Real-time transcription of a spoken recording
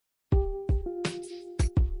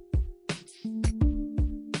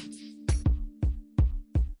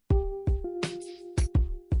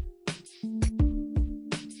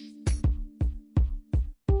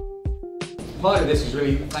part of this is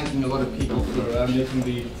really thanking a lot of people for making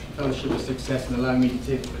the fellowship a success and allowing me to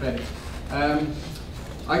take the credit.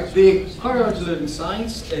 The Inquiry to Learning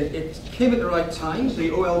Science, it came at the right time.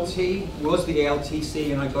 The OLT was the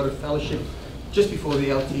ALTC, and I got a fellowship just before the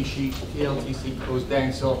LTC closed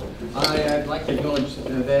down, so I'd like to acknowledge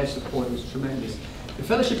their support. It was tremendous. The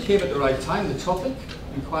fellowship came at the right time. The topic,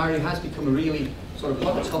 inquiry, has become a really sort of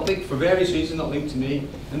hot topic for various reasons not linked to me,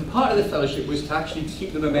 and part of the fellowship was to actually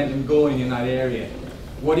keep the momentum going in that area.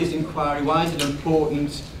 What is inquiry? Why is it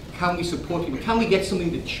important? Can we support people? Can we get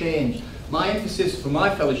something to change? My emphasis for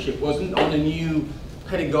my fellowship wasn't on a new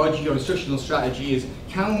pedagogy or instructional strategy, is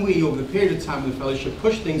can we, over the period of time of the fellowship,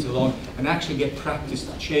 push things along and actually get practice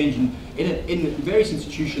change in various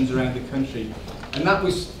institutions around the country. And that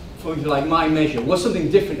was, for like, my measure. Was something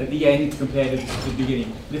different at the end compared to the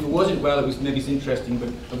beginning? And if it wasn't, well, it was maybe interesting, but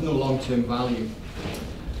of no long-term value.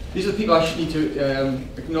 These are the people I should need to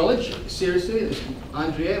acknowledge seriously.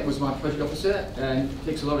 Andrea was my project officer and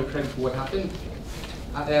takes a lot of credit for what happened.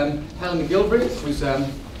 Helen McGilvray was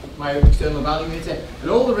my external evaluator, and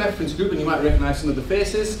all the reference group, and you might recognise some of the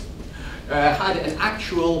faces, had an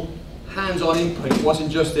actual hands-on input. It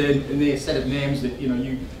wasn't just a set of names that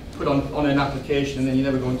you put on an application and then you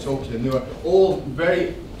never go and talk to them. They were all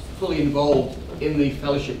very fully involved in the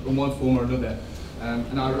fellowship in one form or another.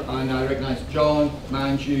 And I recognise John,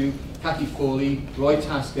 Manju, Kathy Foley, Roy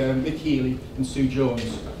Tasker, Mick Healy, and Sue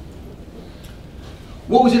Jones.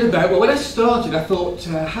 What was it about? Well, when I started, I thought,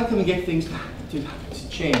 how can we get things to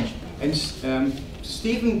change? And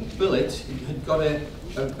Stephen Billett had got an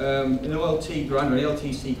OLT grant or an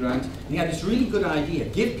LTC grant, and he had this really good idea.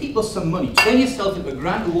 Give people some money. Turn yourself into a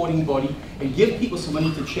grant awarding body and give people some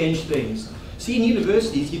money to change things. See, in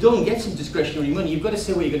universities, you don't get some discretionary money. You've got to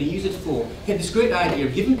say what you're going to use it for. He had this great idea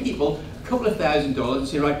of giving people a couple of $1,000s and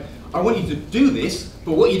say, right, I want you to do this,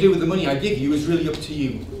 but what you do with the money I give you is really up to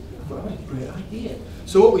you. I thought, what a great idea.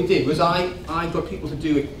 So what we did was I got people to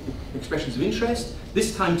do expressions of interest.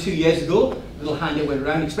 This time 2 years ago, a little handout went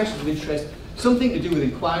around, expressions of interest, something to do with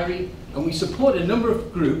inquiry, and we supported a number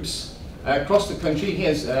of groups across the country.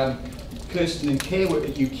 Here's Kirsten and Kay were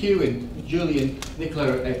at UQ, and Julie and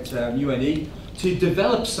Nicola at UNE, to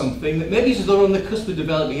develop something that maybe is on the cusp of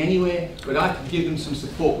developing anyway, but I could give them some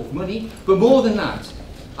support with money. But more than that,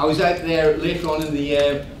 I was out there later on in the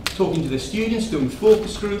year talking to the students, doing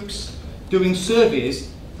focus groups, doing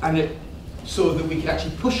surveys, and so that we could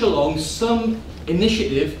actually push along some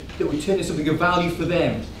initiative that would turn into something of value for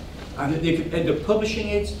them, and that they could end up publishing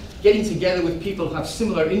it, getting together with people who have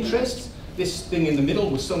similar interests. This thing in the middle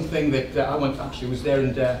was something that I was there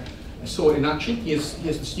and I saw it in action. Here's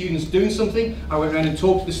the students doing something. I went around and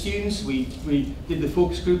talked to the students. We did the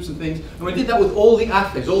focus groups and things, and we did that with all the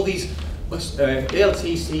athletes, all these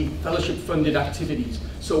ALTC fellowship funded activities.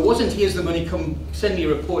 So it wasn't, here's the money, come send me a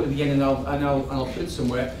report at the end and I'll put it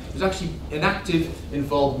somewhere. It was actually an active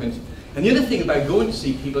involvement. And the other thing about going to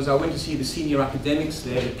see people is I went to see the senior academics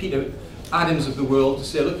there, the Peter Adams of the world, to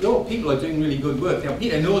say, look, your people are doing really good work. Now,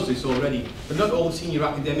 Peter knows this already, but not all the senior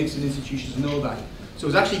academics and institutions know that. So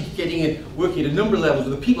it was actually working at a number of levels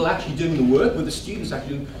with the people actually doing the work, with the students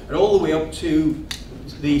actually doing, and all the way up to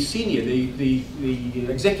the senior,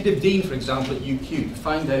 the executive dean, for example, at UQ, to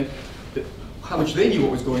find out how much they knew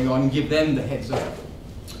what was going on and give them the heads up.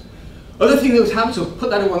 Other thing that was happening, so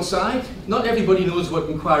put that on one side, not everybody knows what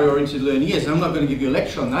inquiry-oriented learning is, and I'm not going to give you a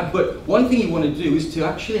lecture on that, but one thing you want to do is to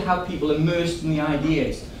actually have people immersed in the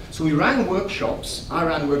ideas. So we ran workshops, I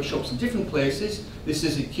ran workshops in different places. This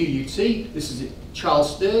is at QUT, this is at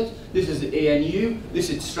Charles Sturt, this is at ANU,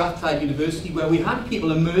 this is at Strathclyde University, where we had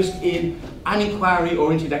people immersed in an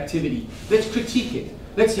inquiry-oriented activity. Let's critique it.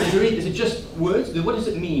 Let's see, is it just words? What does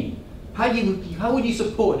it mean? How would you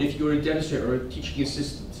support it if you were a demonstrator or a teaching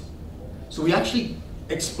assistant? So we actually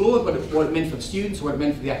explored what it meant for the students, what it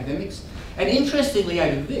meant for the academics. And interestingly,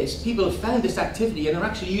 out of this, people have found this activity and are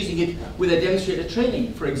actually using it with their demonstrator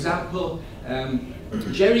training. For example,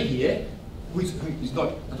 Jerry here, who's not,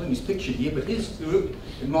 I don't think he's pictured here, but his group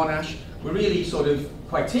in Monash were really sort of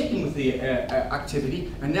quite taken with the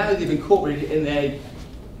activity, and now they've incorporated it in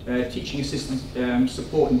their teaching assistant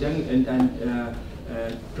support and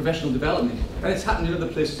professional development. And it's happened in other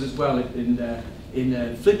places as well.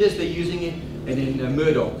 In Flinders they're using it, and in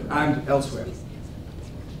Murdoch and elsewhere.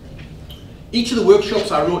 Each of the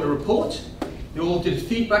workshops I wrote a report. They all did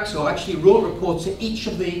feedback, so I actually wrote reports for each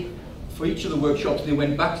of the workshops. They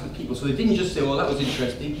went back to the people, so they didn't just say, well, that was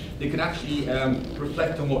interesting. They could actually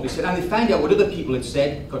reflect on what they said, and they found out what other people had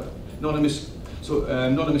said, got anonymous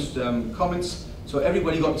comments, so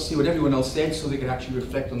everybody got to see what everyone else said, so they could actually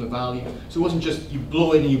reflect on the value. So it wasn't just you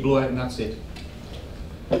blow in and you blow out and that's it.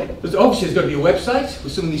 There's obviously there's got to be a website where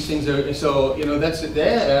some of these things are, so you know that's it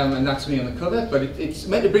there, and that's me on the cover. But it's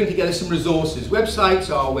meant to bring together some resources. Websites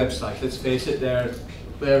are websites. Let's face it, they're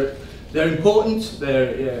important.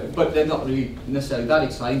 But they're not really necessarily that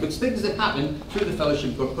exciting. But things that happen through the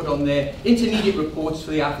fellowship got put on there. Intermediate reports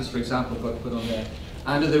for the athletes, for example, got put on there,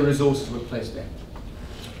 and other resources were placed there.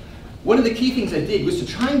 One of the key things I did was to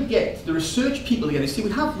try and get the research people together. See, we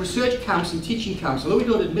have research camps and teaching camps, although we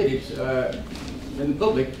don't admit it in the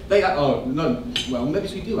public. They are, oh, no, well, maybe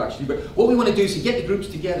we do actually, but what we want to do is to get the groups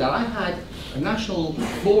together. I had a national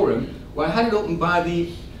forum where I had it opened by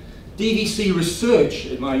the DVC research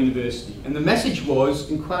at my university, and the message was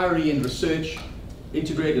inquiry and research,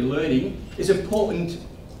 integrated learning is important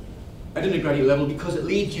at undergraduate level because it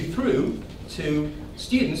leads you through to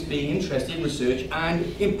students being interested in research and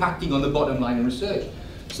impacting on the bottom line in research.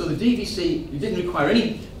 So the DVC, it didn't require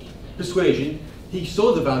any persuasion. He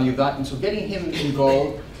saw the value of that, and so getting him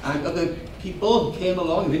involved and other people who came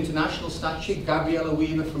along of international stature, Gabriella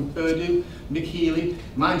Weaver from Purdue, Mick Healy,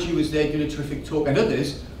 Manju was there doing a terrific talk, and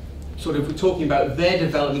others sort of were talking about their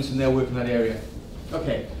developments and their work in that area.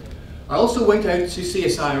 Okay. I also went out to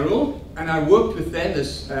CSIRO and I worked with them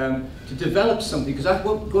as, to develop something, because I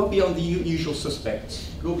won't go beyond the usual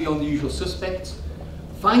suspects. Go beyond the usual suspects,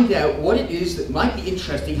 find out what it is that might be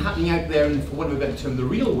interesting happening out there in, for want of a better term, the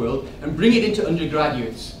real world, and bring it into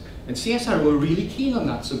undergraduates. And CSIRO were really keen on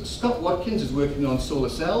that. So Scott Watkins is working on solar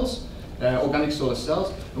cells, organic solar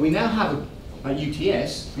cells, and we now have at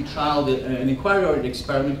UTS, we trialled an inquiry-oriented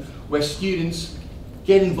experiment where students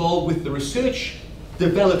get involved with the research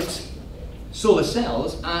developed solar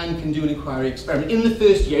cells and can do an inquiry experiment in the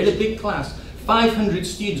first year in a big class, 500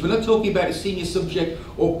 students. We're not talking about a senior subject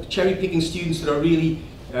or cherry-picking students that are really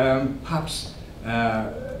perhaps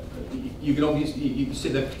you can say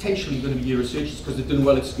they're potentially going to be your researchers because they've done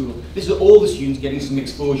well at school. This is all the students getting some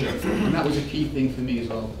exposure, and that was a key thing for me as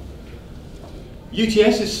well.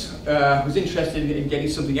 UTS was interested in getting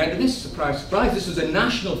something out of this. Surprise, surprise. This was a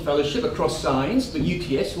national fellowship across science, but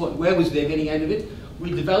UTS, where was they getting out of it? We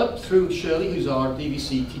developed through Shirley, who's our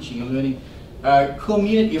DVC teaching and learning,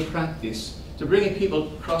 community of practice to bring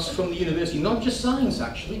people across from the university, not just science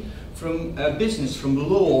actually, from business, from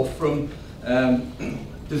law, from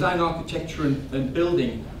design, architecture and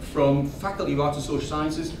building, from faculty of arts and social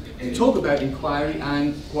sciences, to talk about inquiry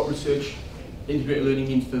and what research integrated learning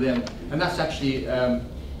means for them. And that's actually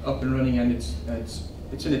up and running, and it's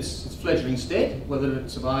in its fledgling state. Whether it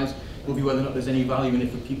survives will be whether or not there's any value in it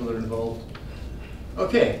for people that are involved.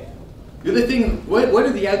 Okay, the other thing, what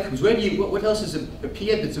are the outcomes? What else has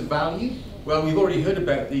appeared that's of value? Well, we've already heard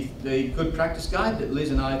about the good practice guide that Liz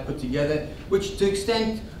and I put together, which to an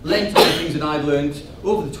extent lent to the things that I've learned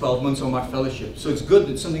over the 12 months on my fellowship. So it's good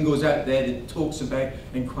that something goes out there that talks about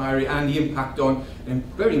inquiry and the impact on a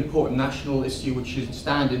very important national issue, which is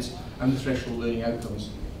standards and the threshold learning outcomes.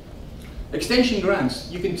 Extension grants.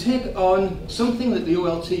 You can take on something that the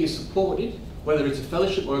OLT has supported, whether it's a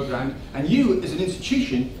fellowship or a grant, and you as an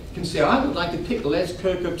institution can say, I would like to pick Les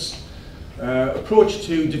Kirkup's approach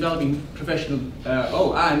to developing professional,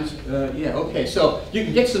 yeah, okay, so you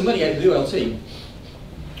can get some money out of the OLT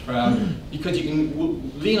because you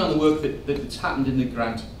can lean on the work that's happened in the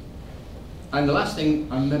grant. And the last thing,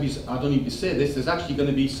 and maybe I don't need to say this, there's actually going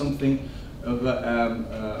to be something of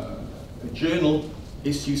a journal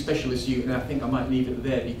issue, special issue, and I think I might leave it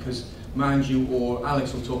there because Manju or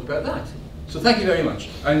Alex will talk about that. So thank you very much.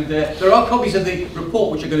 And there are copies of the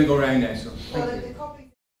report which are going to go around now. So thank you.